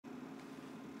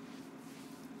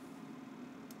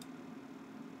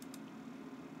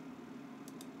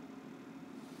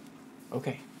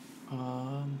Okay.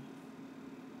 Um,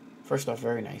 First off,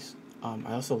 very nice.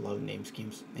 I also love name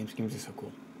schemes. Name schemes are so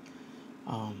cool.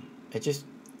 It just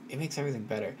it makes everything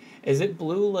better. Is it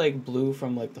blue like blue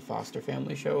from like the Foster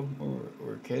Family show when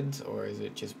we're kids, or is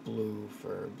it just blue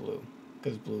for blue?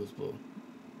 Because blue is blue.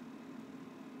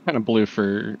 Kind of blue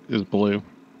for is blue,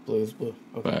 Blue is blue.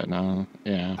 Okay, but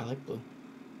yeah. I like blue.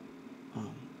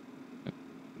 Um,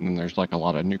 And there's like a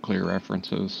lot of nuclear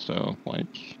references, so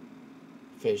like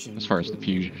as Fission, far as the blue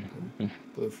fusion, moon,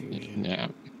 blue fusion. yeah,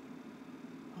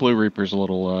 Blue Um, Reaper's a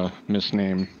little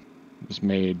misname was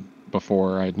made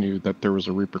before I knew that there was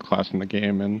a Reaper class in the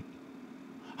game, and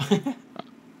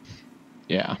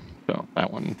yeah, so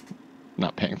that one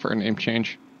not paying for a name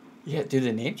change. yeah, dude,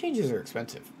 the name changes are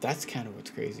expensive. That's kind of what's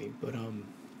crazy. But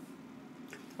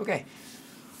okay.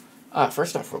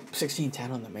 First off,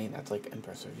 1610 on the main. That's like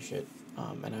impressive as shit.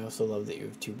 And I also love that you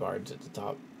have two bards at the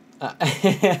top. Uh,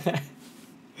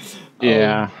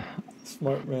 um, Yeah.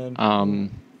 Smart man.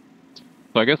 Um.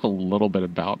 So I guess a little bit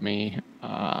about me.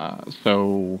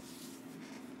 So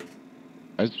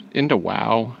I was into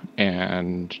WoW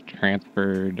and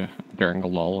transferred during a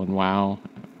lull in WoW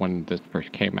when this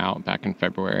first came out back in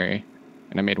February,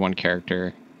 and I made one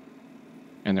character,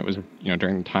 and it was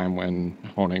during the time when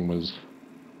honing was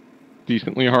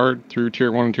decently hard through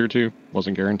tier 1 and tier 2,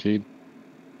 wasn't guaranteed.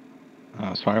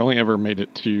 So I only ever made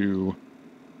it to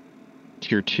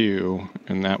tier 2,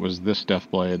 and that was this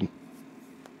Deathblade.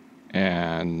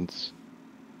 And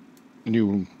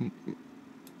new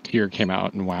tier came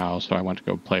out in WoW, so I went to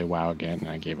go play WoW again, and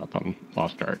I gave up on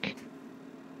LostArk.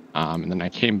 And then I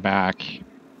came back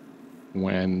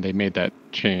when they made that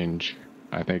change,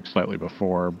 I think slightly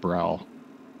before Brel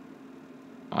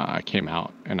came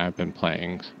out, and I've been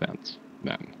playing since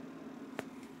then.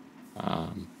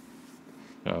 Um,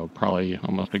 so probably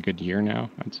almost a good year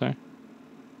now, I'd say.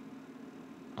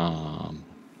 Um,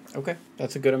 Okay,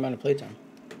 that's a good amount of playtime.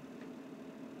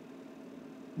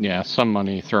 yeah, some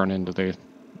money thrown into the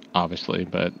obviously,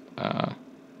 but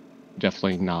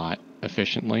definitely not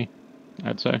efficiently,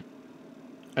 I'd say.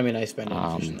 I mean, I spend it Um,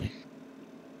 efficiently.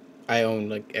 I own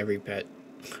like every pet.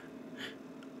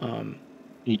 Um,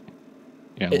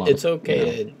 yeah, a lot of it's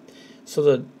okay to. So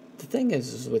the thing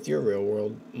is with your real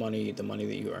world money, the money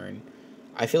that you earn,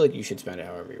 I feel like you should spend it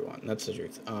however you want. That's the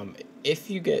truth. If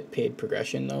you get paid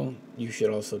progression though, you should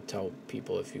also tell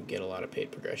people if you get a lot of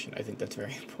paid progression. I think that's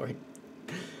very important.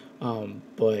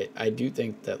 But I do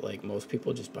think that like most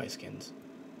people just buy skins.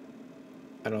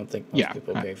 I don't think most yeah,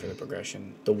 people pay for the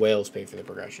progression. The whales pay for the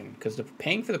progression because the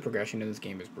paying for the progression in this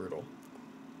game is brutal.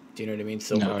 Do you know what I mean?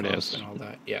 Silver no, it cost is. and all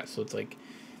that. Yeah, so it's like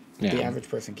the Yeah, average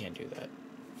person can't do that.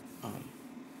 Um,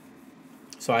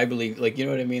 so I believe, like, you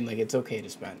know what I mean? Like, it's okay to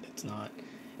spend. It's not.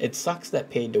 It sucks that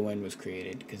paid to win was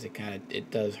created because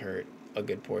it does hurt a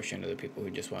good portion of the people who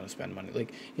just want to spend money.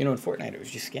 Like, in Fortnite, it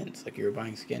was just skins. Like, you were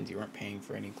buying skins. You weren't paying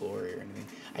for any glory or anything.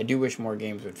 I do wish more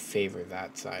games would favor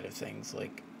that side of things.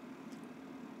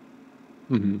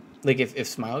 hmm Like if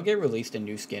Smile get released a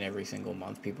new skin every single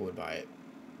month, people would buy it.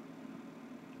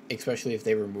 Especially if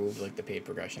they remove like the paid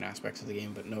progression aspects of the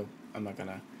game. But no, I'm not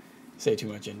gonna say too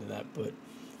much into that. But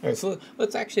all right, so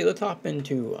let's hop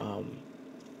into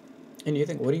and you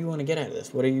think, what do you want to get out of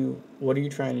this? What are you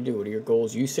trying to do? What are your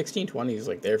goals? You 1620 is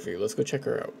like there for you. Let's go check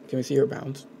her out. Can we see her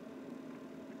bounds?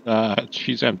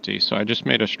 she's empty, so I just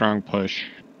made a strong push,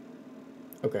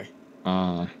 Okay.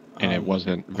 uh, and it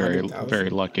wasn't very, very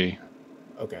 100,000. lucky.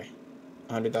 Okay.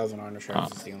 100,000 honor Uh,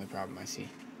 shards is the only problem I see.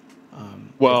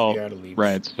 If well, you're out of leaps,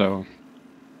 right, so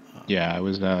um, yeah, I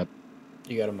was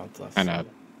you got a month left. kind So of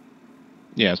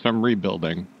yeah, so I'm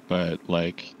rebuilding, but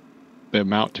like the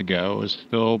amount to go is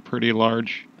still pretty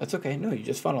large. that's okay. No, you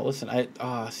just funnel. Listen,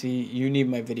 see, you need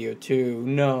my video too.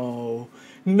 No,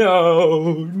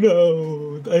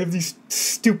 no. I have these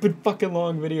stupid fucking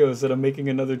long videos that I'm making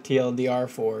another TLDR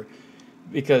for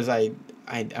because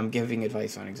I'm giving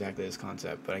advice on exactly this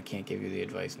concept, but I can't give you the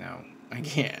advice now. I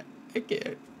can't. I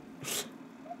can't.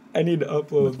 I need to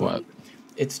With upload them. what?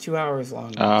 It's 2 hours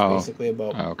long though. It's Oh, basically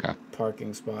about oh, okay.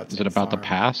 parking spots Is it and about the farm.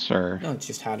 pass No, it's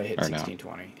just how to hit or no?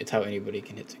 1620. It's how anybody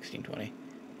can hit 1620,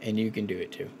 and you can do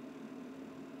it too.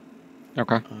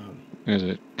 Okay. Um, Is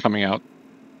it coming out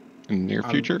in the near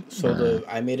future or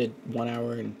I made a 1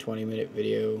 hour and 20 minute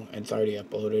video and it's already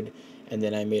uploaded, and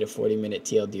then I made a 40 minute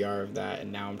TLDR of that,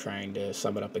 and now I'm trying to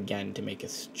sum it up again to make a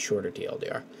shorter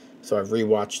TLDR. So I've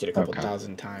rewatched it a couple okay?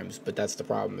 thousand times, but that's the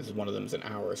problem is one of them's an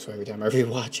hour. So every time I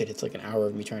rewatch it, it's like an hour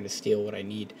of me trying to steal what I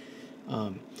need.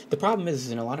 The problem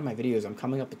is in a lot of my videos, I'm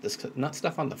coming up with this nut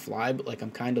stuff on the fly, but like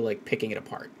I'm kind of like picking it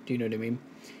apart. Do you know what I mean?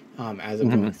 as I'm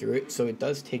going through it. So it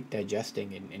does take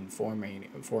digesting and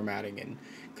formatting, and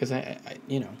because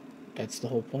you know, that's the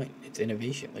whole point. It's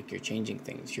innovation. Like you're changing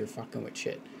things. You're fucking with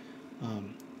shit.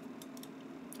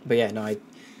 But yeah, no.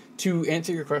 To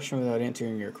answer your question without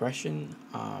answering your question,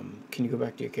 can you go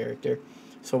back to your character?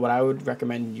 So what I would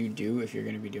recommend you do if you're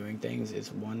going to be doing things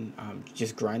is one,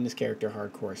 just grind this character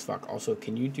hardcore as fuck. Also,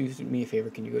 can you do me a favor?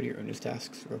 Can you go to your Unus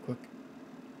tasks real quick?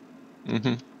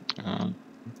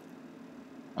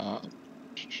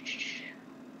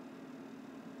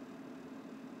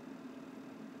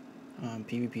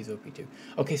 PvP's OP too.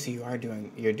 Okay, so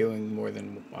you're doing more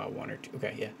than one or two.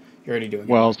 Okay, yeah, you're already doing.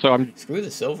 Well, so I'm screw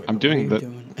the silver. I'm though. doing what are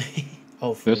you doing?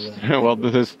 Oh, for this. Well,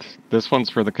 this one's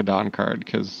for the Kadan card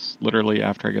because literally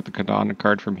after I get the Kadan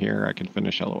card from here, I can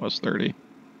finish LOS 30.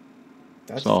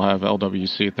 So I'll have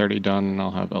LWC 30 done, and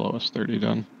I'll have LOS 30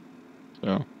 done.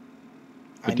 So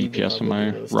the DPS in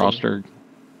my roster.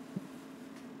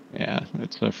 Yeah,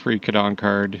 it's a free Kadan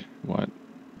card. What?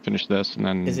 Finish this, and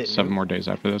then 7 more days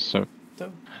after this. So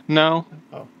no.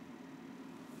 Oh.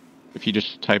 If you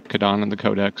just type Kadan in the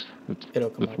codex,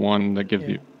 it's one that gives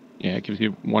you. Yeah, it gives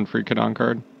you 1 free Kadan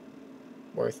card.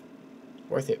 Worth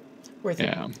it.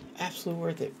 Yeah. Absolutely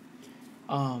worth it.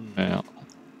 Yeah.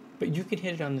 But you could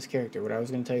hit it on this character. What I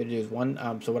was going to tell you to do is one.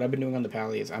 So what I've been doing on the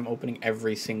Pally is I'm opening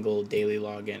every single daily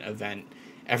login event.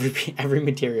 Every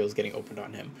material is getting opened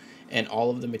on him, and all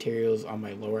of the materials on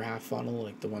my lower half funnel,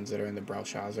 like the ones that are in the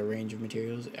Belshazzar range of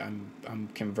materials, I'm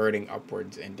converting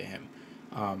upwards into him,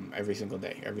 every single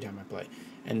day, every time I play.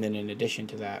 And then in addition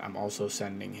to that, I'm also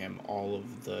sending him all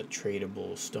of the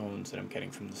tradable stones that I'm getting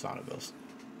from the Sonovilles.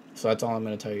 So that's all I'm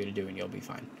going to tell you to do, and you'll be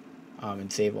fine.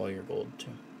 And save all your gold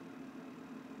too.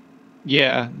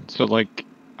 Yeah. So like.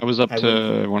 I was up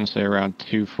to, I want to say, around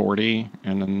 240,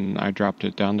 and then I dropped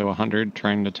it down to 100,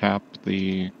 trying to tap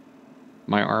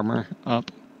my armor up,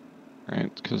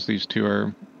 right? Because these two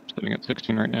are sitting at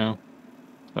 16 right now.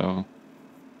 So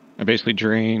I basically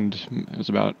drained, it was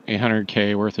about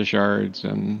 800k worth of shards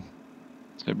and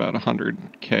say about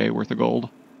 100k worth of gold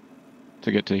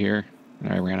to get to here,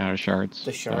 and I ran out of shards.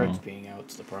 The shards being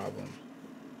out's the problem.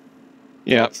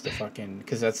 Yeah. That's the fucking,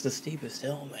 because that's the steepest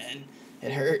hill, man.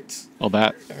 It hurts. Well,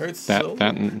 it hurts so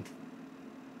that and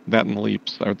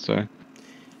leaps, I would say.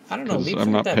 I don't know. Leaps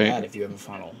aren't that bad if you have a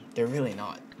funnel. They're really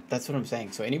not. That's what I'm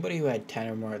saying. So anybody who had 10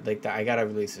 or more, like I gotta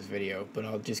release this video, but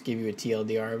I'll just give you a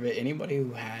TLDR of it. Anybody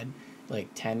who had like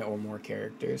 10 or more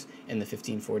characters in the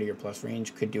 1540 or plus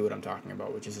range could do what I'm talking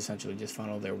about, which is essentially just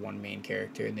funnel their one main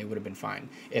character, and they would have been fine.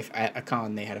 If at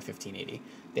Akkan they had a 1580,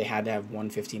 they had to have one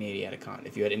 1580 at Akkan.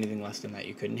 If you had anything less than that,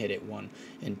 you couldn't hit it. 1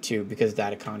 and 2, because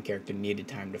that Akkan character needed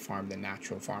time to farm the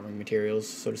natural farming materials,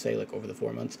 so to say, like over the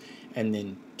 4 months. And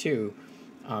then 2,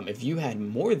 if you had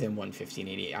more than one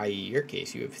 1580, i.e. your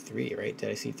case, you have 3, right? Did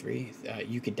I see 3?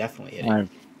 You could definitely hit it.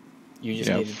 You just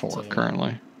needed 4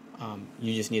 currently.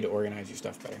 You just need to organize your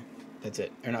stuff better. That's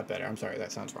it. Or not better. I'm sorry,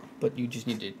 that sounds wrong. But you just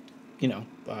need to,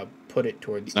 put it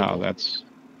towards. No, that's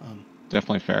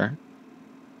definitely fair.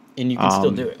 And you can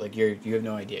still do it. Like you have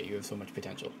no idea. You have so much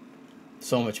potential.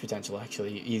 So much potential,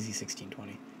 actually. Easy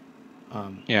 1620.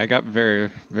 Yeah, I got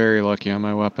very, very lucky on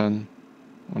my weapon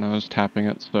when I was tapping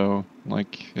it. So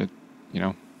like it,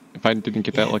 if I didn't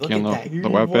get that lucky on the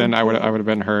weapon, I would have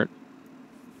been hurt.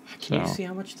 Can you see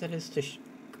how much that is to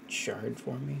shard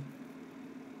for me?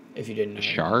 If you didn't know.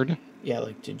 Shard? Yeah,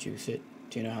 like to juice it.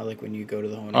 Do you know how like when you go to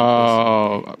the home?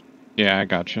 Oh, yeah, I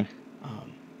gotcha.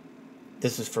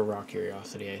 This is for raw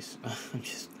curiosity.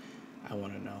 I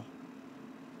want to know.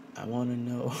 I want to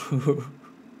know.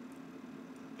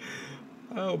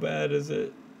 How bad is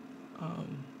it?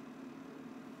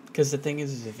 Because the thing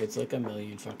is if it's like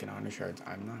 1,000,000 fucking honor shards,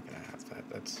 I'm not gonna have that.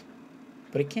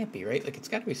 But it can't be, right? Like it's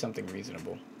got to be something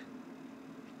reasonable.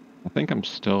 I think I'm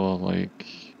still like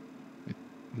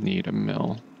need a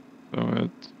mill, so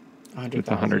it's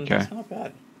 100k. That's not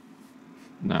bad.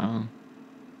 No,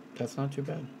 that's not too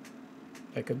bad.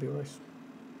 That could be worse.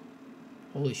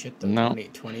 Holy shit! Though, no.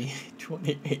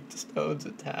 28 stones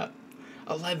a tap,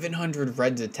 1,100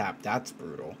 reds a tap. That's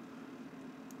brutal.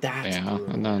 That's brutal.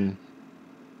 And then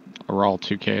a raw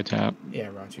 2k a tap. Yeah,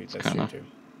 raw 2. That's true too.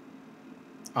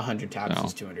 100 taps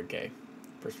is 200k.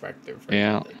 Perspective. Right?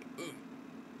 Yeah.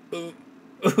 Like,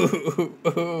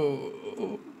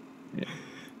 Yeah.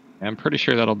 I'm pretty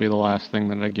sure that'll be the last thing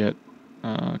that I get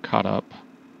caught up,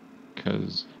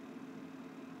 because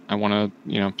I want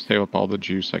to, save up all the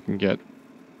juice I can get.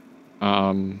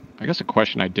 I guess a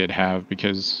question I did have,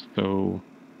 because my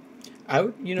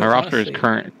roster is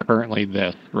currently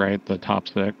this, right? The top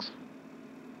 6.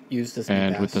 Use this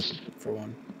and with this for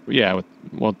one. Yeah,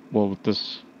 with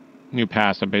this new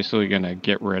pass, I'm basically gonna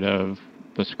get rid of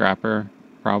the scrapper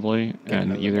probably, Get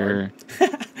and another bard.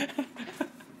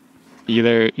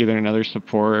 either another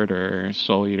support or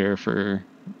soul eater for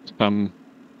some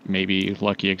maybe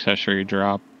lucky accessory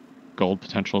drop, gold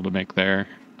potential to make there.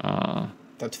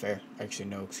 That's fair. Actually,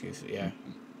 no excuses. Yeah,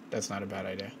 that's not a bad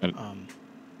idea.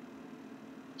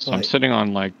 So I'm But sitting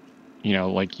on like,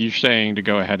 like you're saying to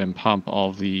go ahead and pump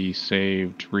all the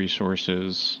saved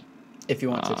resources. if you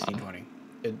want 1620,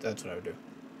 that's what I would do.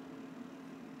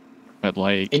 But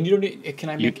like, And you don't. Can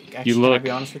I you make? you Actually, can I look, be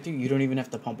honest with you? You don't even have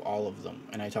to pump all of them.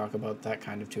 And I talk about that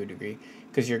kind of to a degree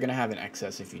because you're gonna have an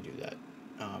excess if you do that.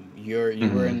 You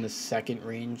were mhm, in the second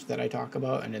range that I talk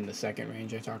about, and in the second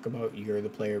range I talk about, you're the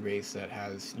player base that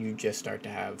has you just start to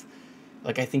have,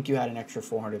 like I think you had an extra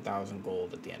 400,000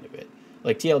 gold at the end of it.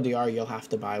 Like TLDR, you'll have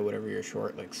to buy whatever you're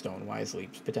short, like Stonewise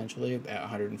Leaps potentially at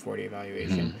 140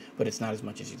 evaluation, mhm, but it's not as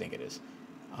much as you think it is.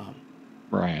 Um,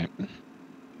 right.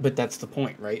 but that's the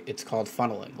point, right? It's called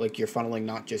funneling. Like you're funneling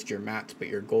not just your mats, but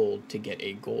your gold to get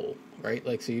a goal, right?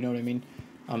 Like so, you know what I mean?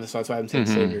 So that's why I'm saying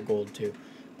save Mhm, your gold too.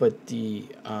 But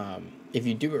the if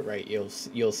you do it right,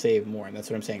 you'll save more, and that's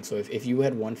what I'm saying. So if you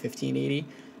had 11580,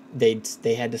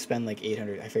 they had to spend like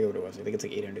 800. I forget what it was. I think it's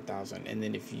like 800,000. And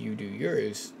then if you do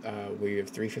yours, where you have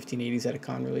 3 1580s at a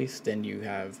con release, then you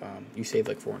have you save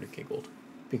like 400k gold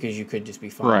because you could just be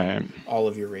funneling right. all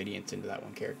of your radiance into that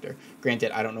one character.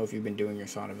 Granted, I don't know if you've been doing your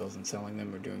Sonnevilles and selling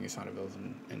them or doing your Sonnevilles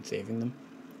and saving them.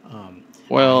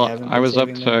 I Well, haven't I been was up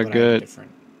saving to them, a but I have a good,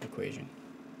 different equation.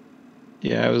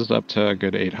 yeah, I was up to a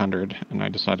good 800, and I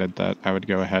decided that I would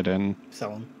go ahead and,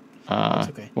 Sell them. That's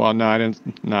okay. well, no, I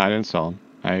didn't sell them.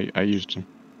 I used them.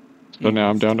 So You now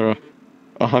I'm used. down to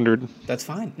 100. That's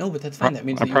fine. No, but that's fine. That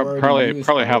means I that you already used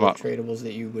probably have all the a, tradables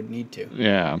that you would need to.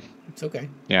 yeah, It's okay.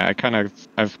 yeah,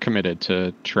 I've committed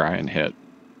to try and hit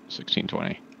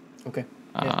 1620, Okay.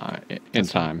 Yeah, in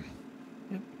that's fine. time.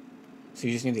 Yep. So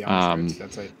you just need the honor Um, shards.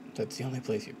 That's the only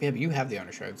place you. Yeah, but you have the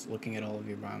honor shards. Looking at all of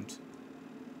your bombs.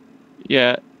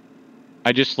 yeah,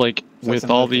 I just like So that's with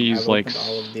all another thing. these I've like opened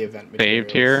all of the event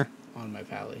saved materials here. on my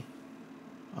pally.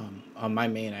 On my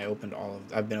main, I opened all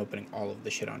of. I've been opening all of the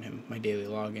shit on him. My daily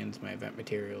logins, my event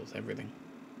materials, everything.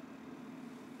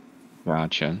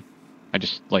 Gotcha. I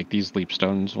just like these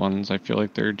leapstones ones. I feel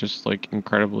like they're just like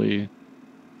incredibly,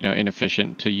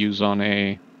 inefficient to use on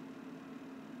a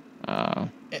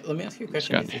Let me ask you a just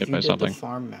question. gotten If hit you by did the something.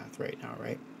 farm math right now,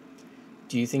 right?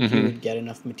 Do you think you Mm-hmm. would get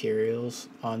enough materials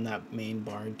on that main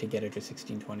bard to get it to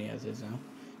 1620 as is now?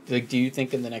 Like, do you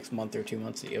think in the next month or 2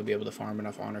 months that you'll be able to farm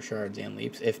enough honor shards and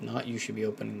leaps? If not, you should be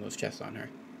opening those chests on her.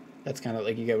 That's kind of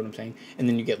like you get what I'm saying, and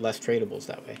then you get less tradables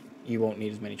that way. You won't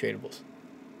need as many tradables.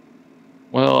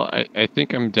 Well, I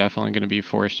think I'm definitely going to be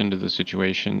forced into the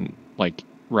situation. Like,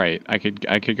 right, I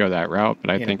could go that route, but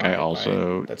I You're gonna think I buy it.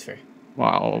 also, That's fair.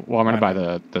 well, I'm going to Why buy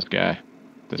not? this guy,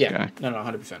 this Yeah, guy. no,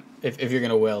 100%. If you're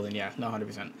gonna whale, then yeah, no,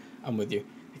 100%. I'm with you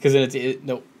because then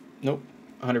nope, nope,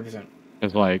 100%.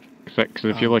 Is like, because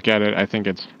if you Um, look at it, I think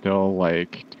it's still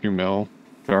like 2 mil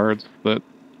shards that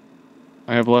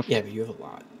I have left. yeah, but you have a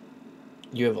lot.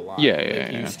 You have a lot. Yeah, Like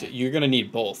yeah, yeah. you're gonna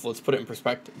need both. Let's put it in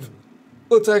perspective.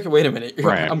 Let's actually wait a minute.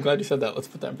 Right. I'm glad you said that. Let's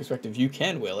put that in perspective. You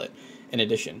can whale it, in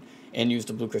addition, and use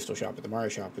the Blue Crystal shop at the Mario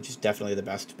shop, which is definitely the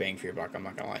best bang for your buck. I'm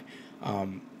not gonna lie.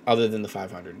 Other than the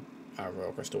 500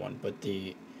 Royal Crystal one,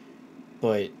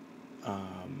 but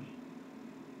um,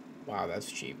 wow,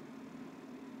 that's cheap.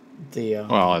 The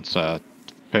Well, it's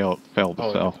failed to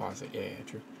oh, a sell. deposit. Yeah, yeah,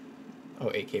 true.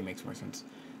 Oh, 8K makes more sense.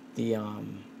 The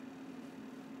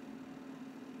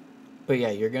but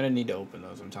yeah, you're gonna need to open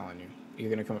those. I'm telling you, you're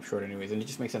gonna come up short anyways, and it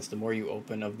just makes sense. The more you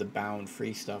open of the bound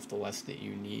free stuff, the less that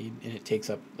you need, and it takes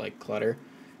up like clutter,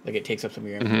 like it takes up some of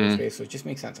your inventory Mm-hmm. space. So it just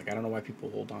makes sense. Like I don't know why people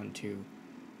hold on to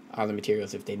the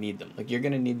materials if they need them. Like you're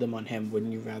gonna need them on him.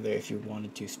 Wouldn't you rather if you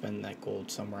wanted to spend that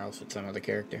gold somewhere else with some other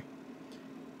character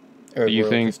or Do you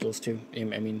royal think? crystals too? I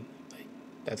mean, like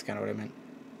that's kind of what I meant.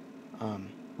 Um,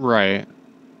 Right.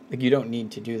 like you don't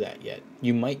need to do that yet.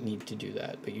 You might need to do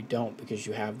that, but you don't because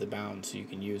you have the bounds, so you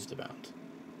can use the bounds.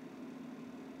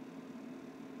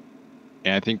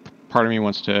 Yeah, I think part of me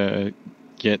wants to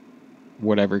get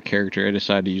whatever character I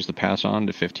decide to use the pass on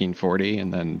to 1540,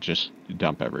 and then just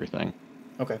dump everything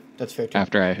Okay, that's fair too.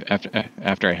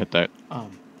 after I hit that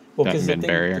Um, well, that because min the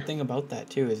barrier. thing about that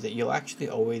too is that you'll actually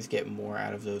always get more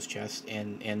out of those chests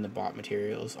and the bot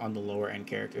materials on the lower end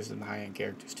characters than the high end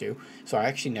characters too. So I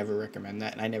actually never recommend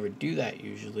that, and I never do that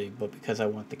usually. But because I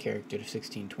want the character to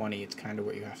 1620, it's kind of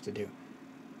what you have to do.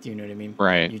 Do you know what I mean?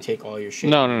 Right. You take all your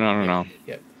shit. No, And no, no, yep, no,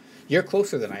 yep. You're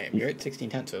closer than I am. no. You're at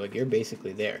 1610, so like you're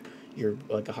basically there. You're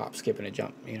like a hop, skip, and a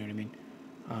jump. You know what I mean?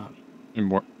 Um,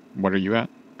 And what are you at?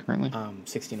 currently?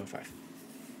 1605.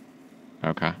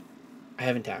 Okay. I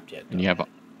haven't tapped yet, And though. you have,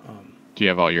 do you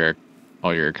have all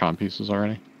your con pieces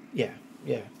already? Yeah,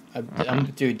 yeah.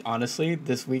 Okay. Dude, honestly,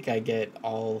 this week I get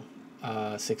all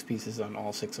 6 pieces on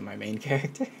all 6 of my main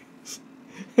characters.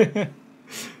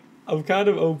 I'm kind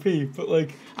of OP, but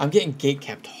like I'm getting gate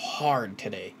capped hard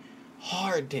today.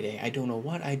 Hard today. I don't know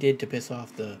what I did to piss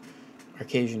off the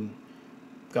Arcasian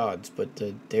gods, but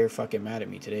they're fucking mad at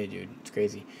me today, dude. It's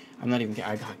crazy. I'm not even.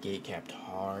 I got gate capped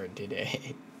hard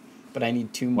today, but I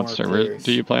need 2 What more server do clears.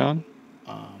 you play on?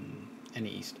 In the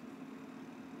east.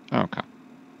 Okay.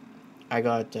 I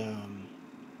got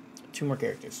 2 more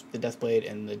characters: the Deathblade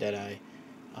and the Deadeye.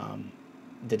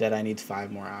 The Deadeye needs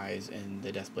 5 more eyes, and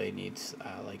the Deathblade needs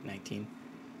like 19.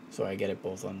 So I get it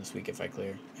both on this week if I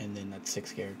clear, and then that's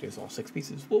 6 characters, all 6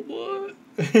 pieces. What?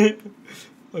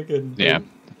 Fucking. Yeah.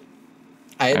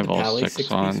 I I had have the all Pally 6 6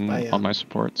 piece on my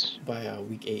supports. by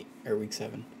week 8 or week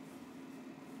 7.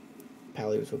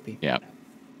 Pally was OP. Yeah.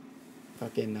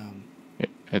 Fucking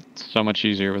It's so much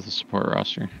easier with the support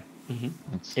roster.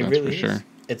 That's really for sure. is.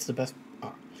 It's the best.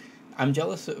 I'm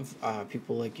jealous of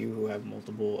people like you who have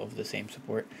multiple of the same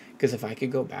support. Because if I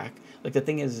could go back, like the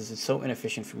thing is it's so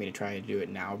inefficient for me to try to do it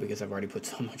now because I've already put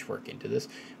so much work into this.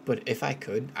 But if I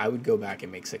could, I would go back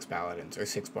and make 6 paladins or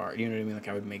 6 bar. You know what I mean? Like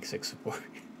I would make 6 support.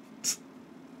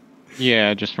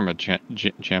 Yeah, just from a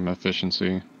gem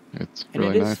efficiency, it's and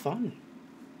really it is nice. fun.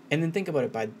 And then think about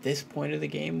it. By this point of the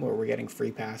game, where we're getting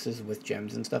free passes with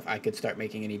gems and stuff, I could start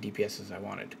making any DPSs I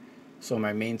wanted. So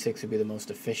my main 6 would be the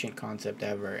most efficient concept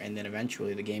ever, and then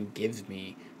eventually the game gives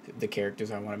me the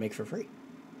characters I want to make for free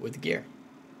with the gear.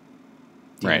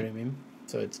 Do you know what I mean?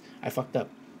 So I fucked up.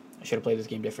 I should have played this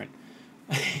game different.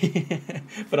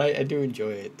 But I do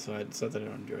enjoy it, so it's not that I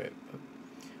don't enjoy it.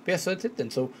 But yeah, so that's it then.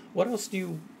 So what else do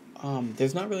you...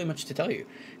 there's not really much to tell you.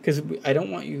 Because I don't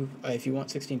want you... if you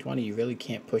want 1620, you really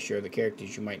can't push your other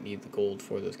characters. You might need the gold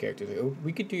for those characters. Like, oh,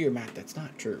 we could do your math. That's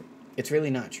not true. It's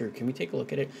really not true. Can we take a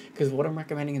look at it? Because what I'm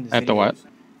recommending in this video... At the what?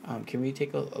 Can we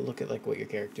take a look at like what your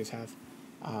characters have?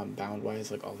 Bound-wise,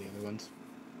 like all the other ones.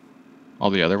 All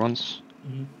the other ones?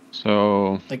 Mm-hmm.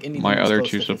 So, like my other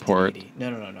 2 support...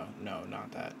 No,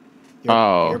 not that.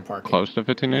 You're close to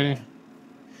 1580? Yeah.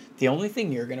 The only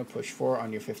thing you're going to push for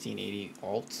on your 1580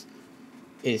 alts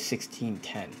is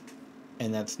 1610.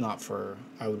 And that's not for...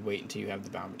 I would wait until you have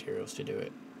the bound materials to do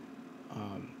it.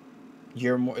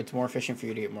 It's more efficient for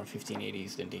you to get more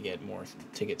 1580s than to get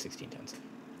 1610s.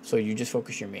 So you just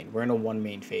focus your main. We're in a 1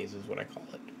 main phase is what I call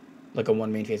it. Like a 1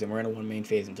 main phase, and we're in a 1 main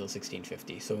phase until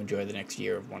 1650. So enjoy the next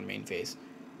year of 1 main phase.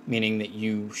 Meaning that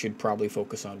you should probably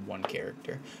focus on 1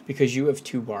 character. Because you have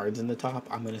 2 bards in the top,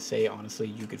 I'm going to say, honestly,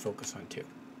 you could focus on 2.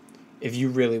 If you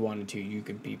really wanted to, you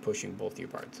could be pushing both your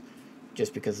bards.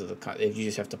 Just because of if you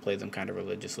just have to play them kind of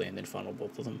religiously and then funnel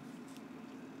both of them.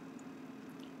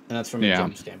 And that's from a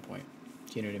gem standpoint.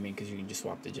 Do you know what I mean? Because you can just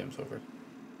swap the gems over.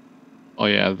 Oh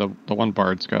yeah, the one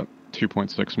bard's got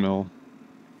 2.6 mil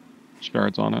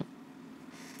shards on it.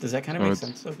 Does that kind of make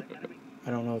sense though? I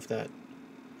don't know if that's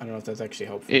actually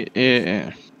helpful.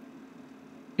 It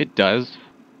does.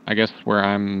 I guess where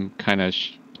I'm kind of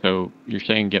so you're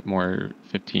saying get more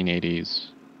 1580s.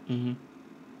 Mm-hmm.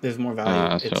 There's more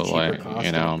value. It's so cheaper like, cost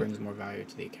and it brings more value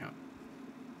to the account.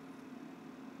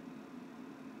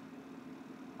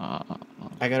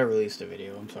 I gotta release the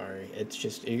video. I'm sorry. It's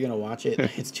just you're gonna watch it.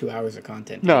 It's 2 hours of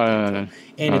content. No,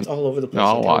 and it's all over the place. No,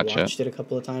 I'll like, watch I watched it a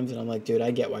couple of times, and I'm like, dude,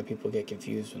 I get why people get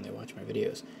confused when they watch my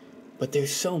videos. But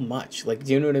there's so much. Like,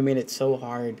 do you know what I mean? It's so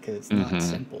hard because it's not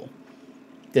simple.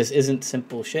 This isn't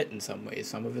simple shit in some ways.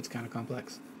 Some of it's kind of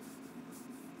complex.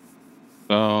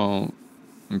 So,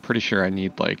 I'm pretty sure I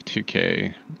need like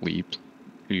 2K leaps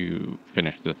to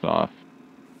finish this off.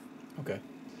 Okay.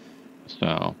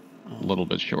 So, a little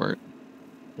bit short.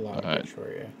 A lot bit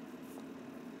short,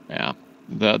 yeah.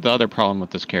 Yeah. The other problem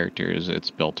with this character is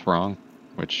it's built wrong,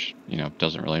 which,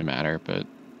 doesn't really matter, but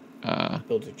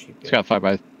builds are cheap. It's got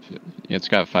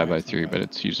 5x3, but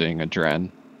it's using a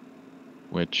Dren,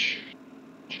 which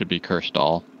should be cursed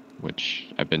all, which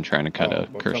I've been trying to cut a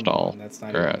cursed all. That's not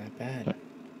even that bad.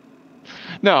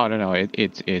 No.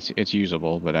 It's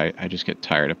usable, but I just get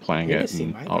tired of playing it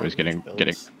and always getting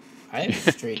I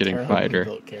have straight getting fighter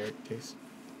built characters.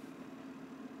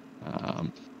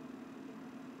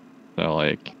 So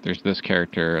like there's this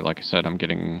character, like I said, I'm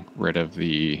getting rid of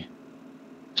the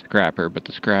Scrapper, but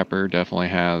the Scrapper definitely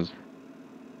has,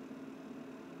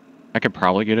 I could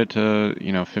probably get it to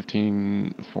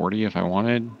 1540 if I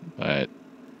wanted, but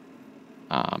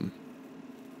I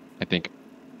think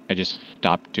I just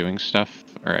stopped doing stuff,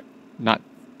 or not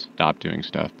stopped doing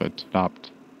stuff, but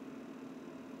stopped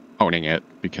owning it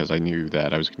because I knew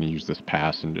that I was going to use this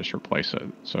pass and just replace it.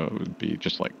 So it would be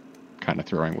just like kind of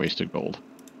throwing wasted gold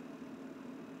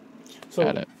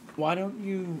at it. Why don't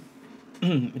you?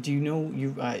 Do you know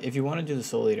you? If you want to do the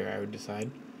Soul Eater, I would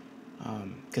decide.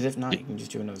 Because if not, you can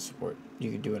just do another support.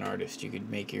 You could do an artist. You could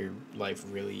make your life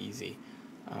really easy,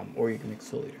 or you can make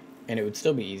Soul Eater, and it would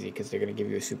still be easy because they're gonna give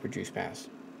you a super juice pass.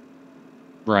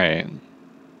 Right.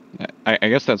 I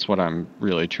guess that's what I'm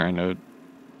really trying to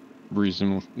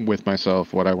reason with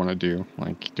myself. What I want to do.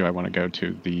 Like, do I want to go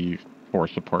to the 4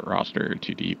 support roster or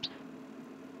 2 deeps?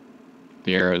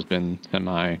 The arrow has been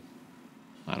semi.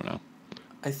 I don't know.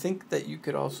 I think that you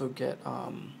could also get.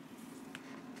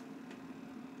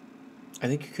 I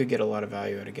think you could get a lot of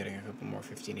value out of getting a couple more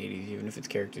 1580s, even if it's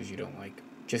characters you don't like.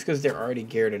 Just because they're already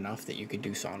geared enough that you could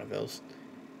do Sonnevilles.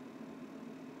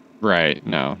 Right,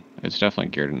 no. It's definitely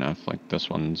geared enough. Like, this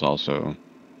one's also...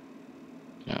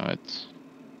 You know, it's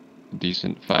a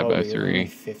decent 5x3.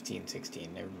 15,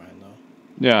 16, never mind, though.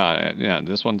 Yeah,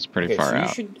 this one's pretty far out.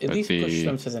 You should at least push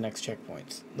them to the next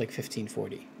checkpoints, like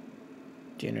 1540.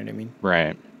 Do you know what I mean?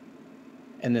 Right.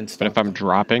 And then but if I'm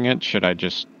dropping it, should I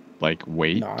just... like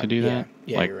wait to do that?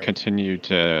 Yeah, like right. continue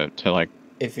to like.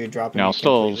 If you're dropping it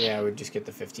completely, I would just get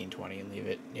the 1520 and leave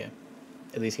it. Yeah,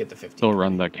 at least get the 15. Still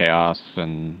run the chaos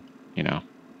and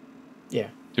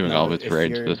doing all of its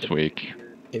raids this week.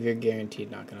 If you're guaranteed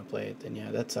not gonna play it, then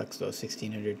yeah, that sucks though.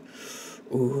 1600.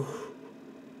 Ooh.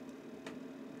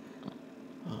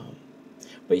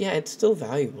 But yeah, it's still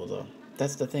valuable though.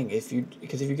 That's the thing.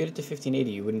 Because if you get it to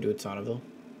 1580, you wouldn't do it Sonneville.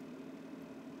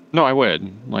 No, I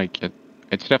would. Like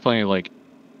it's definitely like.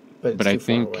 But I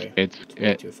think it's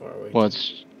too far away. Well,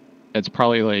 it's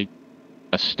probably like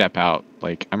a step out.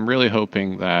 Like I'm really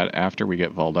hoping that after we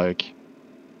get Voldyke,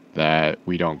 that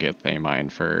we don't get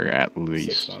Thamine for at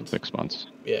least 6 months.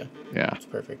 Yeah. Yeah. That's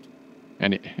perfect.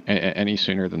 Any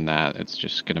sooner than that, it's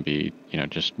just going to be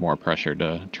just more pressure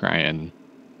to try and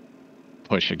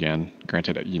push again.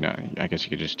 Granted, I guess you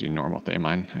could just do normal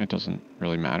Thamine. It doesn't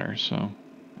really matter. So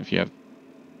if you have.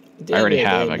 I already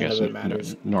have, I guess,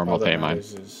 normal Thamine. All that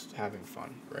matters is having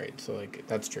fun, right? So, like,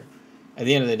 that's true. At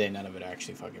the end of the day, none of it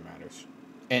actually fucking matters.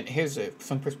 And here's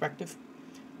some perspective.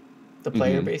 The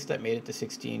player base that made it to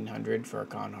 1600 for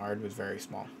Akkan Hard was very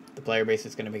small. The player base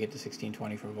that's going to make it to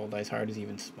 1620 for Voldice Hard is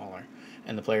even smaller.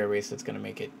 And the player base that's going to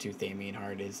make it to Thamine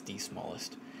Hard is the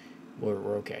smallest.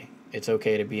 We're okay. It's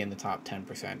okay to be in the top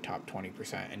 10%, top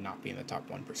 20%, and not be in the top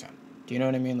 1%. Do you know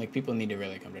what I mean? Like, people need to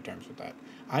really come to terms with that.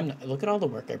 Look at all the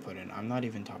work I put in. I'm not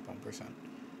even top 1%.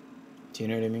 Do you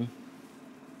know what I mean?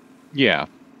 Yeah.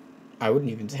 I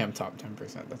wouldn't even say I'm top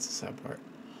 10%. That's the sad part.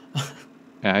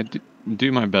 Yeah, I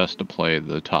do my best to play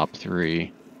the top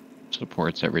 3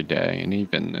 supports every day, and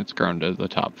even it's grown to the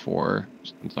top 4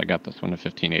 since I got this one to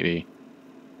 1580.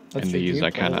 That's and these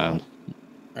I kind of...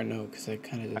 Or no, because I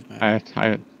kind of does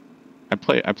matter. I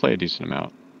play a decent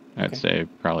amount. I'd say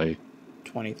probably...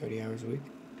 20, 30 hours a week?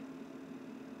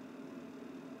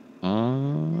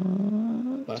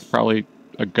 That's probably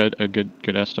a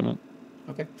good estimate.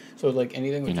 Okay, so like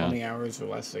anything with 20 hours or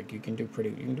less, like you can do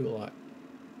a lot.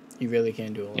 You really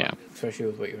can do a lot, especially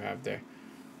with what you have there.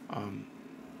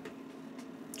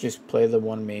 Just play the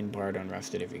one main part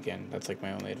unrested if you can. That's like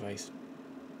my only advice.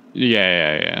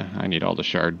 Yeah. I need all the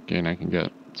shard gain I can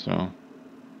get. So,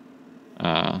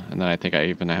 and then I think I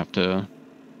even have to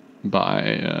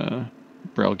buy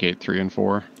Braille Gate 3 and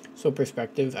 4. So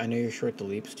perspective, I know you're short the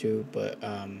leaps too, but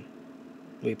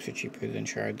leaps are cheaper than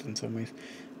shards in some ways.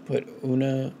 But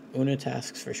Una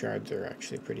tasks for shards are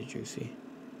actually pretty juicy.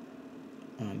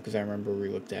 Because I remember we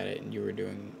looked at it and you were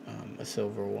doing a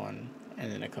silver one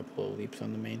and then a couple of leaps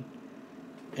on the main.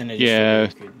 And I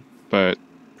just but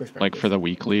like for the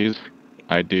weeklies,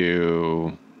 I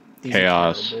do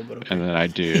chaos, terrible, okay. And then I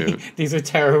do. These are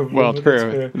terrible. Well,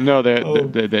 true. No,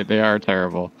 they are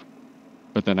terrible.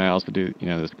 But then I also do,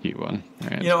 this cute one.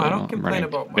 Right? I don't complain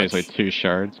about much. Basically 2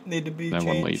 shards. Need to be changed.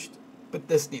 1 leap. But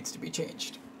this needs to be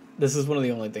changed. This is one of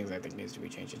the only things I think needs to be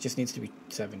changed. It just needs to be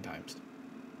 7 times.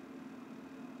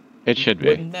 It should be.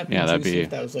 Wouldn't that be that'd be. If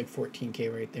that was like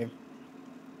 14K right there.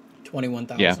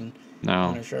 21,000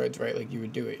 honor shards, right? Like you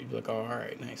would do it. You'd be like, oh, all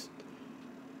right, nice.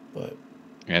 But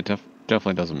yeah, it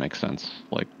definitely doesn't make sense.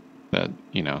 Like that,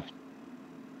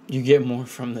 You get more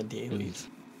from the dailies.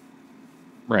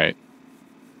 Right.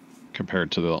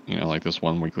 Compared to the, like this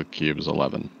 1 weekly cube is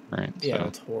 11, right? Yeah, so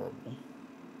that's horrible.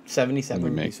 77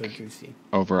 would be so juicy.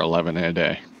 Over 11 in a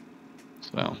day.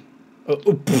 So.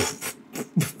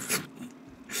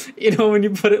 When you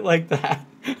put it like that.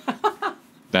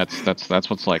 that's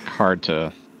what's like hard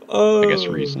to, I guess,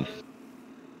 reason.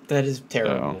 That is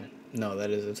terrible. So. No,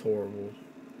 it's horrible.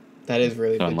 That is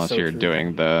really So big. unless So you're true,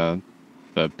 doing though.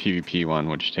 the PvP one,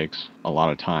 which takes a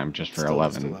lot of time just for Still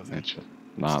just 11, 11. it's just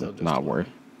Still just not worth.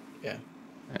 11. Yeah.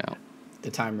 Yeah.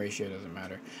 The time ratio doesn't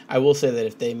matter. I will say that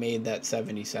if they made that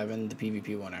 77, the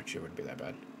PvP one actually wouldn't be that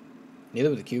bad. Neither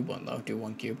would the cube one, though. Do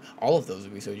one cube. All of those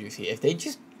would be so juicy. If they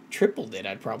just tripled it,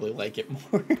 I'd probably like it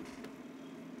more.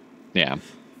 Yeah.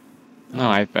 No,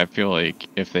 I feel like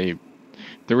if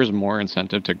there was more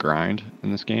incentive to grind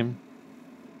in this game.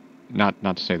 Not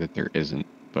to say that there isn't,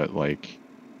 but like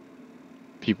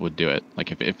people would do it.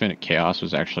 Like if Infinite Chaos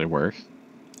was actually worth,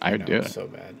 I I would know, do it's it. so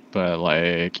bad. But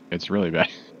like it's really bad.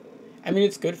 I mean,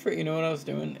 it's good for, you know what I was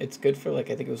doing? It's good for,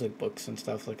 like, I think it was, like, books and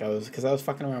stuff. Like, because I was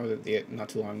fucking around with it not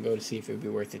too long ago to see if it would be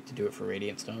worth it to do it for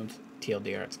Radiant Stones.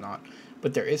 TLDR, it's not.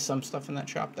 But there is some stuff in that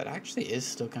shop that actually is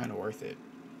still kind of worth it.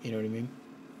 You know what I mean?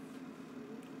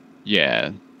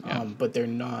 Yeah. Yeah. But they're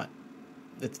not,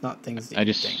 it's not things that I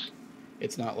you think. just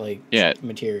It's not, like, yeah,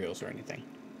 materials or anything.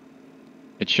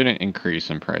 it shouldn't increase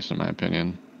in price in my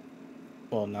opinion.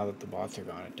 Well, now that the bots are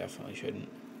gone, it definitely shouldn't.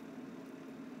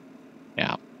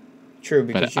 Yeah. True,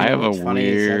 because But you I know have a what's funny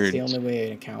is that's the weird only way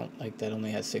an account like that only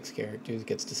has 6 characters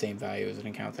gets the same value as an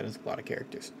account that has a lot of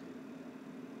characters.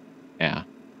 yeah.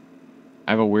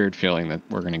 I have a weird feeling that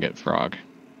we're gonna get Frog.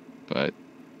 But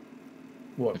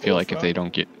What, I feel Gold like if they Frog?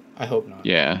 don't get I hope not.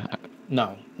 yeah.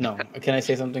 No, no. Can I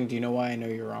say something? Do you know why I know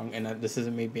you're wrong? And this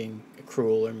isn't me being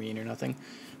cruel or mean or nothing.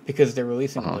 Because they're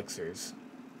releasing Uh-huh. elixirs.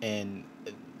 And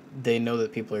they know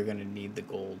that people are going to need the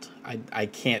gold. I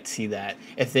can't see that.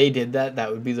 If they did that,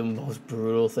 that would be the most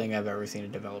brutal thing I've ever seen a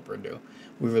developer do.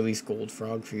 We release Gold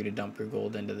Frog for you to dump your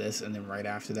gold into this, and then right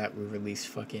after that, we release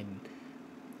fucking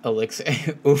elixir.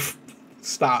 Oof.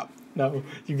 Stop. No,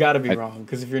 you got to be I, wrong.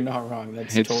 Because if you're not wrong,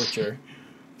 that's it's torture.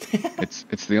 it's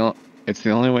the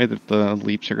only way that the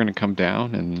leaps are gonna come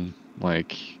down, and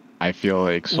like I feel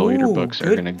like Soul Eater Ooh, books are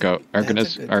good. gonna go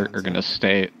That's a good are gonna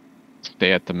concept.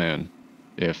 stay at the moon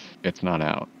if it's not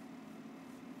out.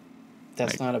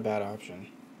 That's Like not a bad option.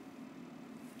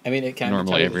 I mean, can I tell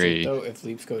normally you the truth every though? If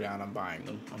leaps go down, I'm buying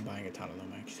them. I'm buying a ton of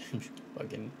them actually.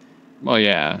 Fucking. well,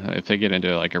 yeah, if they get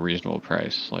into like a reasonable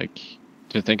price, like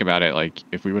to think about it, like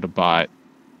if we would have bought,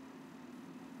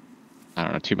 I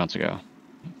don't know, 2 months ago,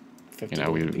 50 we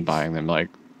gold would have been apiece. buying them like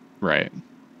right,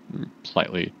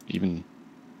 slightly even,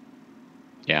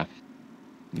 yeah.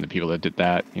 And the people that did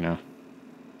that,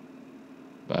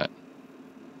 but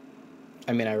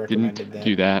I mean, I didn't recommended that.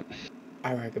 do that.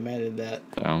 I recommended that.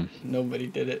 So Nobody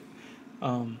did it.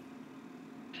 Um,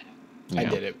 I yeah.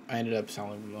 did it. I ended up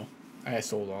selling them though. I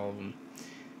sold all of them.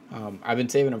 I've been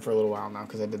saving them for a little while now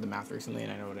because I did the math recently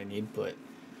and I know what I need. But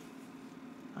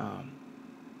um,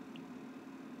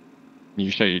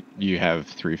 You say you have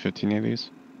 315 of these?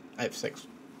 I have 6.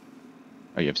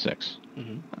 Oh, you have 6.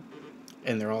 Mm-hmm.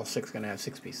 And they're all 6 gonna have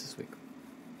 6 pieces this week.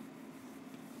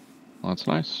 Well, that's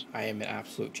nice. I am an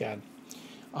absolute Chad.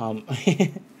 Um,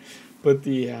 but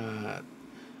I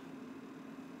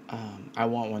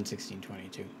want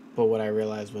 11622. But what I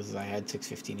realized was I had 6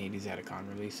 1580s at a con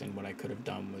release, and what I could have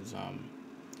done was,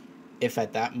 if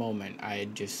at that moment I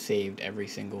had just saved every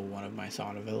single one of my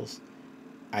Sonnevilles,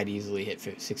 I'd easily hit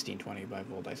 1620 by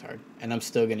Vol Dice Hard. And I'm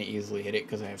still going to easily hit it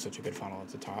because I have such a good funnel at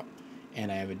the top,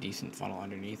 and I have a decent funnel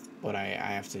underneath, but I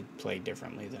have to play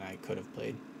differently than I could have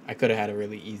played. I could have had a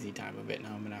really easy time of it. Now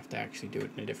I'm going to have to actually do it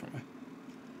in a different way.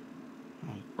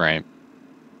 Right.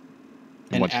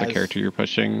 And what's the as character you're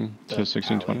pushing to the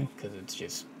 1620? Pally, because it's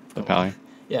just The Pally?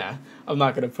 yeah, I'm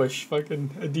not gonna push fucking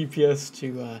a DPS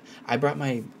to. I brought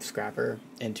my scrapper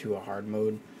into a hard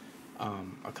mode,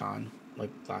 akkan, like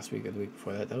last week or the week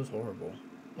before that. That was horrible.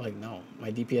 Like no,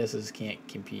 my DPSs can't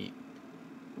compete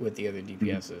with the other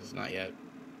DPSs. Not yet.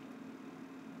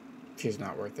 She's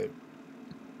not worth it.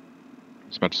 I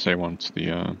was about to say once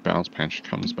the balance patch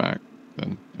comes back,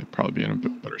 then it'd probably be in a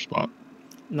bit better spot.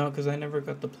 No, because I never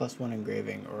got the +1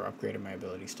 engraving or upgraded my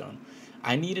ability stone.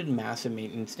 I needed massive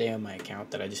maintenance day on my account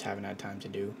that I just haven't had time to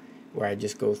do, where I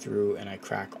just go through and I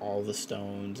crack all the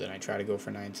stones and I try to go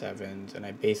for 9/7s and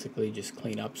I basically just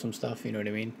clean up some stuff, you know what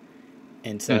I mean?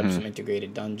 And set up some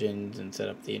integrated dungeons and set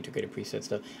up the integrated preset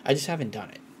stuff. I just haven't done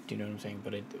it. Do you know what I'm saying?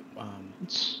 But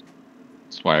That's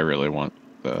why I really want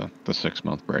the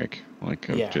 6-month break, like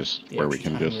of yeah, just the where we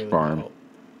extra can time just really would farm. help.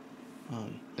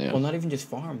 Yeah. Well, not even just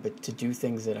farm, but to do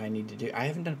things that I need to do. I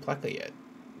haven't done Plekia yet.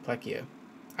 Plekia.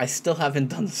 I still haven't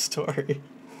done the story.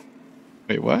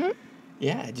 Wait, what?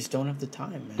 Yeah, I just don't have the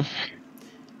time, man.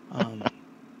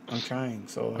 I'm trying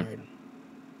so hard.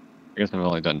 I guess I've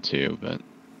only done 2, but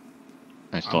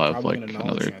I still I'm have probably like gonna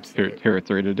knowledge another transfer it. 2 or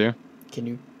 3 to do. Can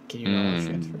you knowledge Mm,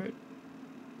 transfer it?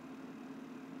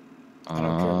 I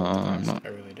don't care about the I'm cost. not. I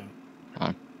really don't.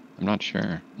 I I'm not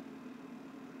sure.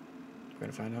 We're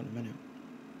going to find out in a minute.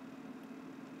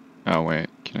 Oh, wait.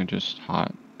 Can I just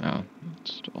hot? Oh,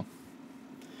 it's still...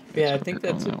 Yeah, I think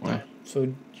that's that it, way. though.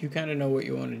 So you kind of know what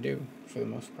you want to do, for the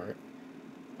most part.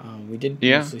 We did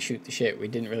Yeah. mostly shoot the shit. We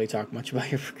didn't really talk much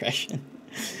about your progression.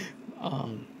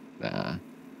 Nah.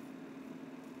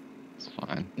 It's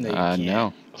fine. No, you can't.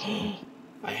 No.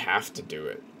 I have to do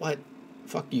it. What?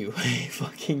 Fuck you,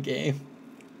 fucking game.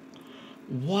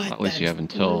 What? At least you have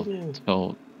until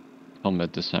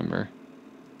mid-December.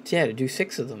 Yeah, to do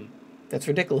 6 of them. That's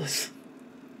ridiculous.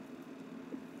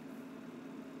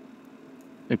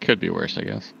 It could be worse, I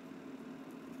guess.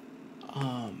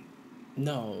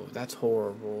 No, that's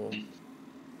horrible.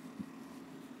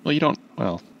 Well, you don't...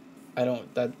 Well... I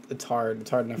don't... That it's hard. It's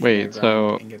hard enough Wait, to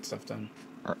so... and get stuff done.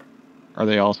 Are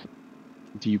they all...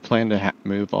 Do you plan to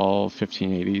move all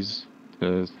 1580s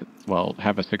to... Well,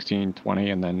 have a 1620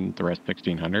 and then the rest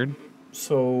 1600?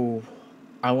 So...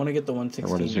 I want to get the one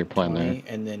 1620 what is your plan there?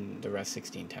 And then the rest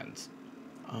 1610s.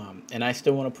 And I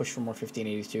still want to push for more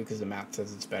 1580s too, because the math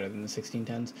says it's better than the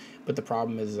 1610s. But the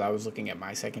problem is I was looking at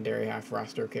my secondary half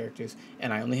roster of characters,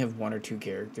 and I only have 1 or 2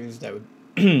 characters that would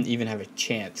even have a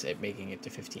chance at making it to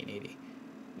 1580,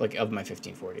 like of my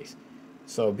 1540s.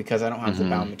 So because I don't have the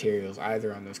bound materials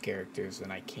either on those characters,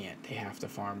 then I can't. They have to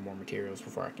farm more materials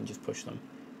before I can just push them.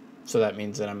 So that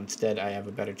means that I have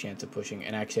a better chance of pushing,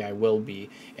 and actually I will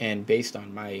be, and based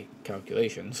on my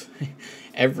calculations,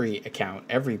 every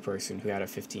person who had a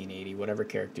 1580, whatever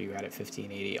character you had at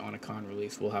 1580 on a con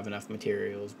release will have enough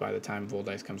materials by the time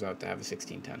Voldice comes out to have a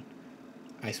 1610.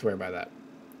 I swear by that.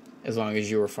 As long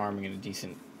as you were farming in a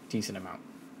decent amount.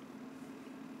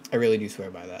 I really do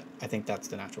swear by that. I think that's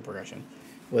the natural progression,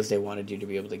 was they wanted you to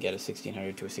be able to get a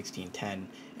 1600 to a 1610,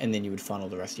 and then you would funnel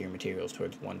the rest of your materials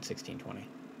towards 1620.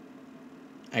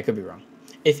 I could be wrong.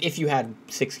 If you had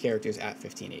 6 characters at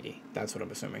 1580, that's what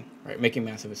I'm assuming, right? Making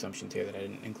massive assumptions here that I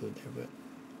didn't include there, but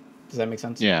does that make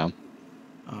sense? Yeah.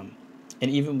 And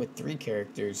even with 3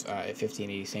 characters at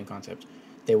 1580, same concept.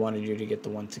 They wanted you to get the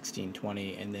 1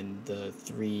 1620, and then the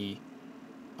 3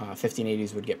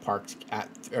 1580s would get parked at,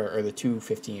 or the 2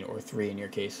 15 or 3 in your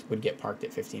case would get parked at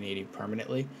 1580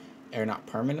 permanently. Or not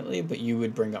permanently, but you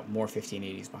would bring up more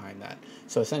 1580s behind that.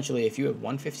 So essentially, if you have 1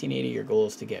 1580, your goal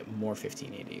is to get more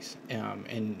 1580s,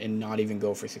 and not even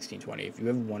go for 1620. If you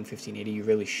have 1 1580, you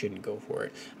really shouldn't go for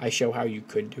it. I show how you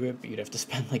could do it, but you'd have to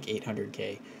spend like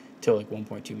 800k to like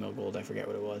 1.2 mil gold. I forget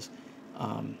what it was.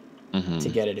 To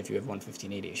get it if you have 1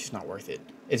 1580. It's just not worth it.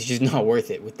 It's just not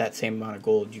worth it. With that same amount of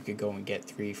gold, you could go and get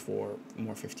 3-4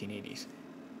 more 1580s.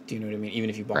 Do you know what I mean? Even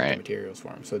if you bought the materials for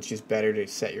them. So it's just better to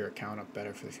set your account up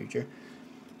better for the future.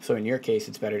 So in your case,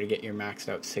 it's better to get your maxed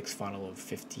out 6 funnel of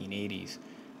 1580s,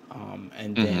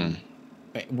 and then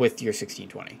with your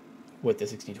 1620, with the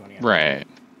 1620. Right.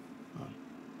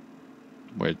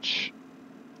 Which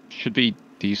should be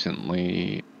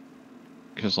decently,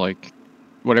 because like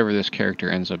whatever this character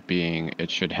ends up being,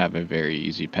 it should have a very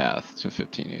easy path to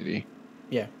 1580.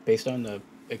 Yeah, based on the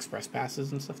express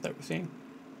passes and stuff that we're seeing.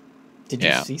 Did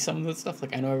you see some of the stuff?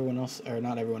 Like, I know everyone else, or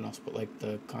not everyone else, but like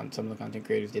some of the content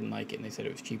creators didn't like it, and they said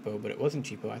it was cheapo, but it wasn't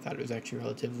cheapo. I thought it was actually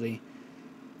relatively...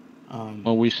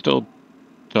 well, we still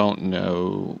don't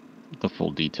know the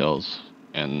full details,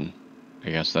 and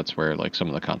I guess that's where like some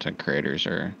of the content creators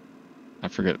are... I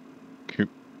forget who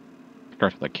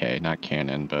starts with a K, not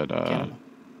Canon, but...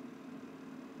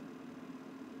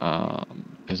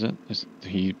 Is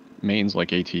he mains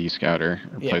like AT Scouter,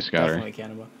 or Play Scouter? Yeah, definitely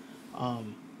Canada.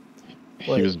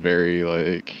 He was very,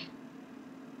 like,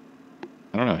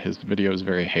 I don't know, his video was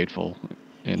very hateful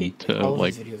into,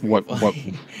 like, what...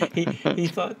 he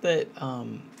thought that,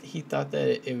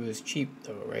 it was cheap,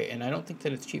 though, right? And I don't think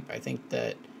that it's cheap. I think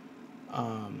that,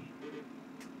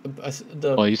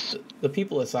 the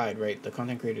people aside, right, the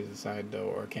content creators aside, though,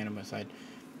 or Canada aside,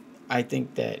 I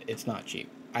think that it's not cheap.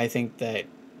 I think that,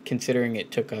 considering it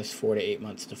took us 4 to 8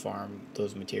 months to farm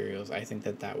those materials, I think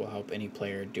that will help any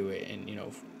player do it in,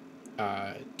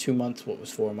 2 months what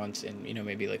was 4 months, and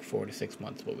maybe like 4 to 6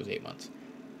 months what was 8 months,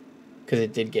 because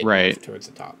it did get towards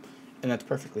the top, and that's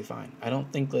perfectly fine. I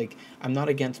don't think, like, I'm not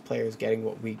against players getting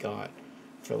what we got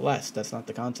for less. That's not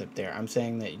the concept there. I'm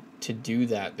saying that to do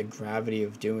that, the gravity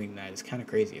of doing that is kind of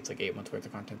crazy. It's like 8 months worth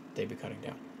of content they'd be cutting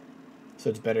down. So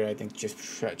it's better, I think, just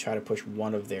try to push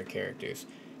one of their characters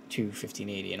to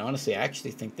 1580. And honestly, I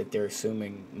actually think that they're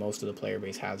assuming most of the player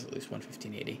base has at least 1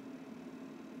 1580.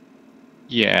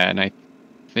 Yeah, and I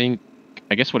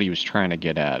guess what he was trying to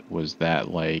get at was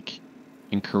that, like,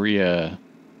 in Korea,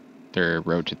 their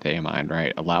road to Theamine,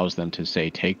 right, allows them to, say,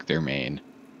 take their main,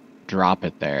 drop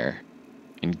it there,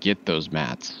 and get those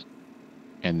mats,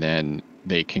 and then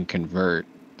they can convert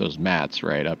those mats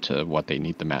right up to what they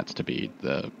need the mats to be,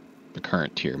 the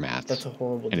current tier mats. That's a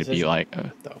horrible and it'd be decision,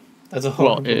 like, though. That's a well,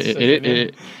 horrible decision.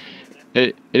 Yeah.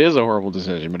 it is a horrible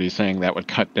decision, but he's saying that would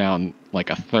cut down like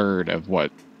a third of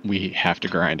what we have to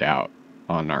grind out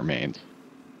on our mains.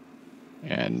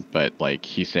 But like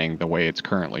he's saying the way it's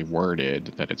currently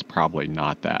worded, that it's probably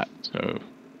not that. So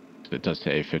it does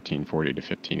say 1540 to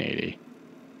 1580.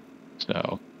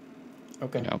 So,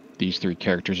 Okay. these 3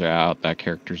 characters are out, that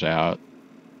character's out.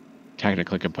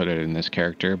 Technically could put it in this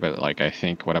character, but like I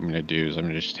think what I'm going to do is I'm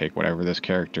going to just take whatever this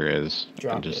character is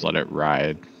and just let it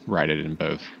ride it in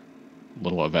both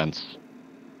little events.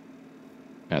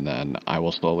 And then I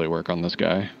will slowly work on this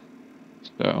guy.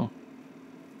 So,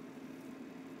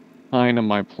 kind of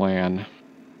my plan.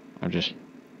 I'm just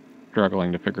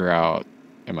struggling to figure out,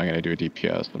 am I going to do a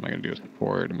DPS? Am I going to do a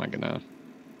support?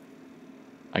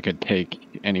 I could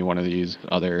take any one of these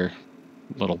other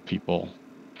little people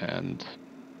and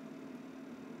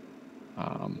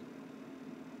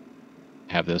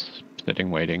have this sitting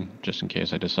waiting just in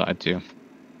case I decide to.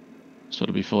 So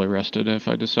it'll be fully rested if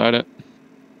I decide it.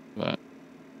 But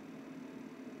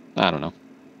I don't know.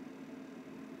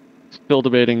 Still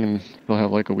debating, and still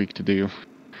have like a week to do.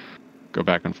 Go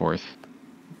back and forth.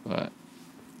 But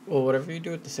well, whatever you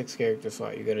do with the 6 character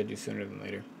slot, you got to do sooner than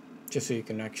later, just so you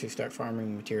can actually start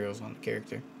farming materials on the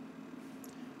character.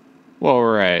 Well,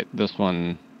 right. This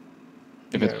one,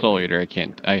 if it's Soul Eater, I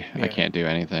can't do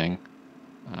anything.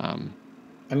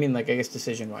 I mean, like, I guess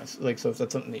decision-wise. Like, so if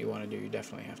that's something that you want to do, you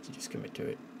definitely have to just commit to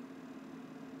it.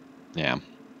 Yeah.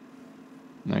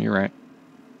 No, you're right.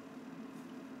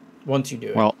 Once you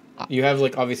do it. You have,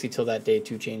 like, obviously till that day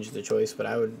to change the choice, but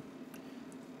I would...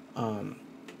 can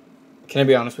I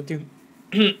be honest with you?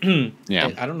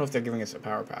 Yeah. I don't know if they're giving us a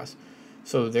power pass.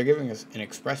 So they're giving us an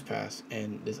express pass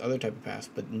and this other type of pass,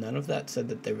 but none of that said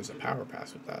that there was a power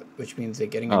pass with that, which means they're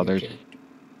getting a new character.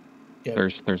 Yeah.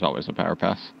 There's always a power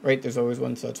pass. Right, there's always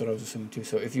one, so that's what I was assuming too.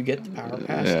 So if you get the power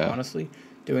pass, honestly,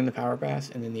 doing the power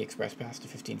pass and then the express pass to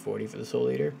 1540 for the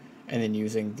Soul Eater, and then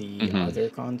using the other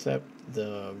concept,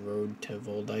 the Road to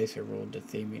Voldice or Road to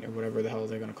Themine or whatever the hell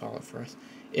they're going to call it for us,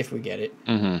 if we get it,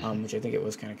 which I think it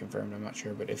was kind of confirmed, I'm not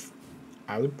sure, but if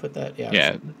I would put that,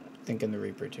 I was thinking the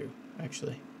Reaper too,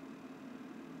 actually.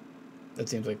 That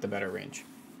seems like the better range.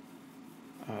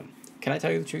 Can I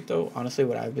tell you the truth, though? Honestly,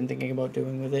 what I've been thinking about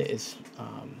doing with it is,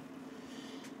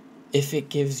 if it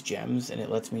gives gems and it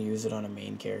lets me use it on a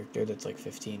main character that's like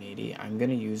 1580, I'm going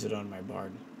to use it on my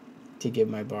Bard to give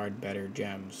my Bard better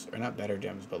gems, or not better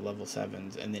gems, but level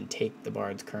 7s, and then take the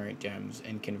Bard's current gems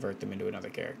and convert them into another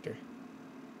character.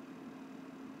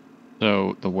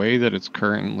 So, the way that it's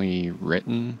currently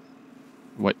written,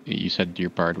 what you said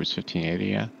your Bard was 1580,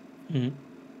 yeah? Mm-hmm.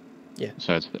 Yeah.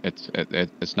 So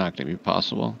it's not going to be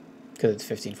possible. Because it's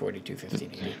 1540 to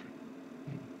 1580.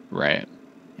 Right.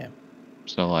 Yeah.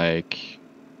 So, like,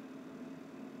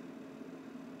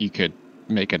 you could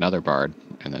make another Bard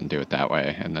and then do it that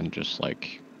way, and then just,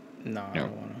 like, no, I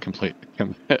don't want to. Complete.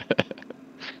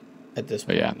 At this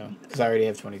point, no. Because I already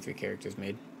have 23 characters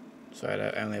made. So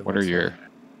I only have What are your...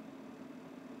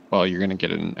 Well, you're going to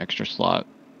get an extra slot,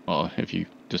 well, if you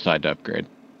decide to upgrade.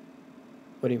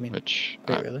 What do you mean? Which...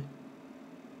 Wait, really?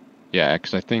 Yeah,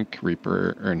 because I think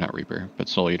Reaper, or not Reaper, but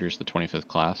Soul Eater's the 25th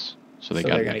class, so they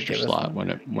got an extra slot when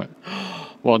it went.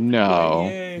 Well,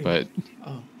 no, but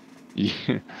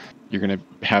you're gonna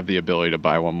have the ability to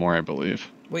buy one more, I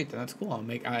believe. Wait, then that's cool.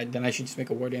 Then I should just make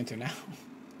a War Dancer now,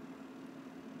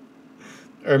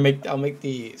 or I'll make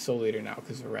the Soul Eater now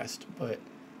because of rest,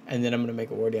 and then I'm gonna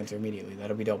make a War Dancer immediately.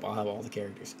 That'll be dope. I'll have all the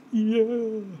characters.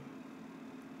 Yeah.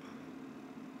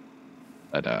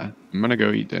 But I'm gonna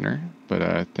go eat dinner.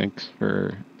 But thanks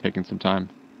for taking some time.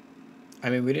 I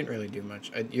mean, we didn't really do much.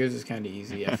 Yours is kind of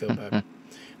easy. I feel bad,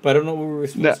 but I don't know what we were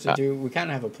supposed to do. We kind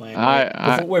of have a plan.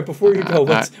 Before you go,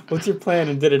 what's your plan,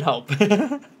 and did it help?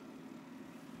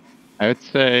 I would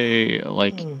say,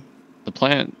 like, the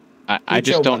plan. I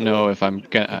just don't know if I'm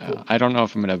gonna. Cool. I don't know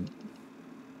if I'm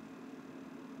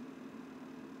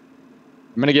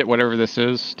gonna get whatever this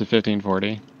is to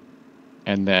 1540.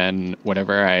 And then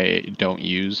whatever I don't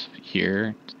use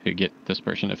here to get this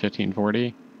person to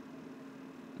 1540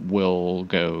 will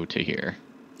go to here.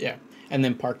 Yeah. And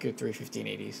then park your 3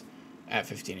 1580s at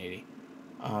 1580.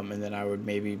 And then I would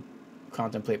maybe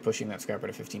contemplate pushing that scrapper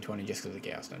to 1520 just because of the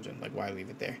Chaos Dungeon. Like, why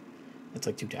leave it there? It's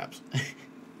like 2 taps.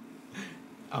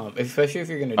 Especially if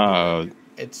you're going to do that,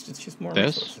 it's just more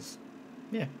resources.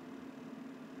 Yeah.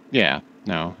 Yeah.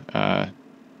 No. But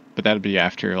that'd be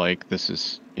after, like, this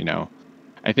is,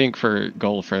 I think for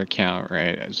goal for the count,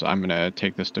 right, is I'm going to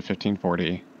take this to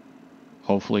 1540,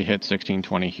 hopefully hit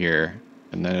 1620 here,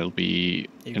 and then it'll be,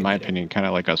 You in can my hit it. opinion, kind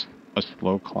of like a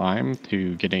slow climb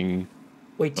to getting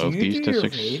Wait, do both you do these to your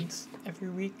 6. raids every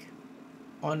week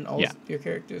on all Yeah. of your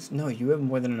characters? No, you have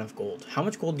more than enough gold. How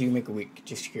much gold do you make a week?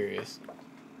 Just curious.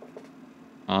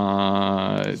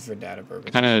 Just for data Kind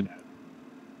purposes. of,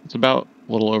 it's about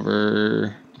a little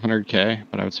over 100K,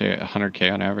 but I would say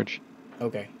 100K on average.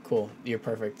 Okay, cool. You're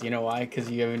perfect. You know why? Because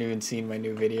you haven't even seen my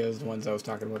new videos, the ones I was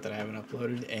talking about that I haven't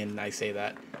uploaded, and I say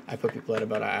that. I put people at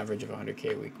about an average of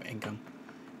 100K a week income.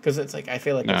 Because it's like, I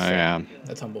feel like No, that's fair. yeah.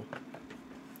 That's humble.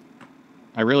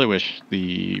 I really wish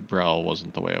the Brel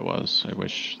wasn't the way it was. I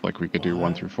wish like we could do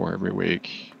 1 through 4 every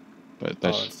week, but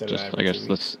that's instead just, of I every guess 2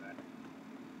 weeks. that's,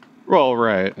 well,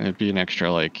 right. It'd be an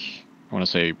extra, like, I want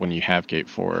to say when you have gate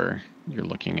 4, you're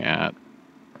looking at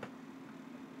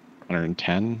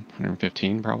 110,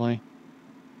 115 probably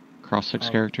across 6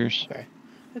 characters. Okay.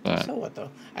 But So what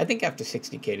though? I think after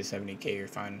 60K to 70K, you're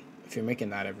fine. If you're making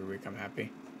that every week, I'm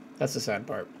happy. That's the sad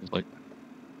part. like,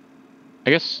 I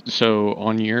guess so.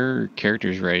 On your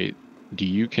characters, right?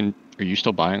 Are you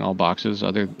still buying all boxes?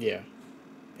 Yeah.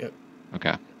 Yep.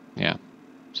 Okay. Yeah.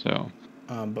 So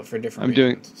But for different I'm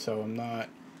doing. reasons. So I'm not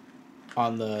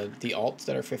on the alts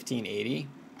that are 1580.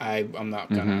 I'm not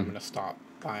gonna. I'm Mm-hmm. gonna stop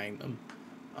buying them.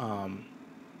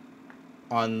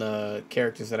 On the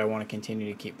characters that I want to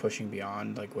continue to keep pushing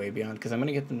beyond, like way beyond, because I'm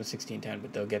gonna get them to 1610,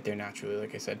 but they'll get there naturally.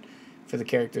 Like I said, for the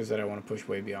characters that I want to push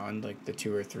way beyond, like the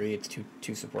 2 or 3, it's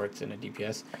two supports and a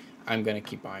DPS. I'm gonna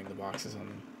keep buying the boxes on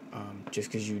them,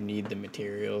 just because you need the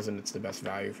materials and it's the best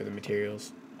value for the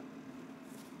materials.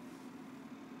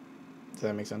 Does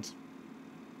that make sense?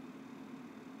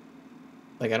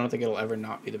 Like I don't think it'll ever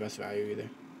not be the best value either.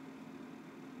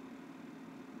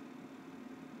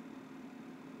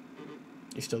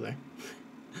 You still there?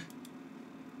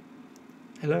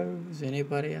 Hello, is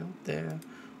anybody out there?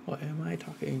 Or am I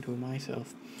talking to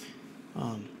myself?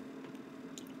 But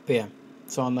yeah,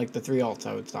 so on like the 3 alts,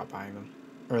 I would stop buying them.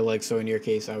 Or like, so in your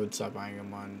case, I would stop buying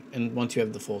them on, and once you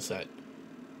have the full set,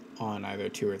 on either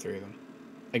 2 or 3 of them.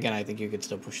 Again, I think you could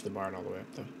still push the Bard all the way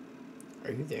up though.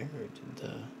 Are you there, or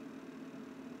did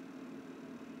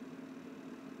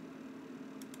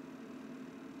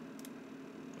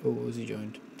Oh, was he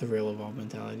joined? The real evolved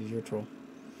mentality. You're a troll.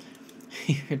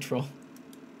 You're a troll.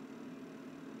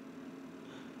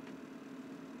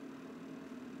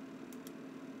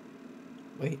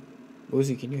 Wait,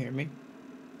 Woozy, can you hear me?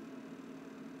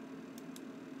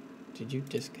 Did you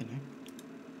disconnect?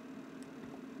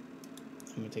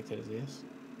 I'm gonna take that as a yes.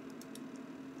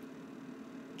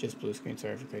 Just blue screen,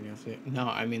 sorry for cutting you off there. No,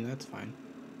 I mean, that's fine.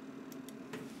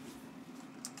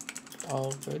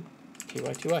 All good.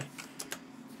 TY.